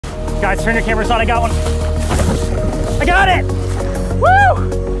Guys, turn your cameras on, I got one. I got it!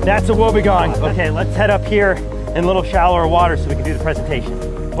 Woo! That's a Wobbegong. Okay, let's head up here in a little shallower water so we can do the presentation.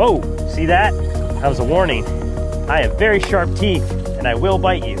 Whoa, see that? That was a warning. I have very sharp teeth and I will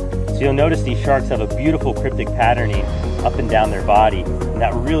bite you. So you'll notice these sharks have a beautiful cryptic patterning up and down their body, and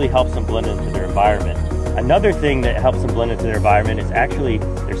that really helps them blend into their environment. Another thing that helps them blend into their environment is actually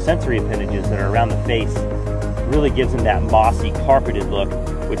their sensory appendages that are around the face. It really gives them that mossy, carpeted look,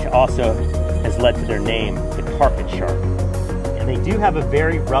 which also has led to their name, the carpet shark. And they do have a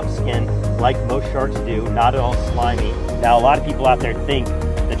very rough skin, like most sharks do, not at all slimy. Now, a lot of people out there think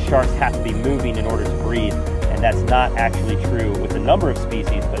that sharks have to be moving in order to breathe, and that's not actually true with a number of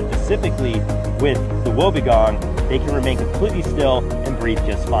species, but specifically with the Wobbegong, they can remain completely still and breathe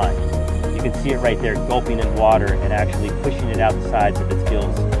just fine. You can see it right there, gulping in water and actually pushing it out the sides of its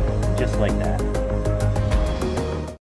gills, just like that.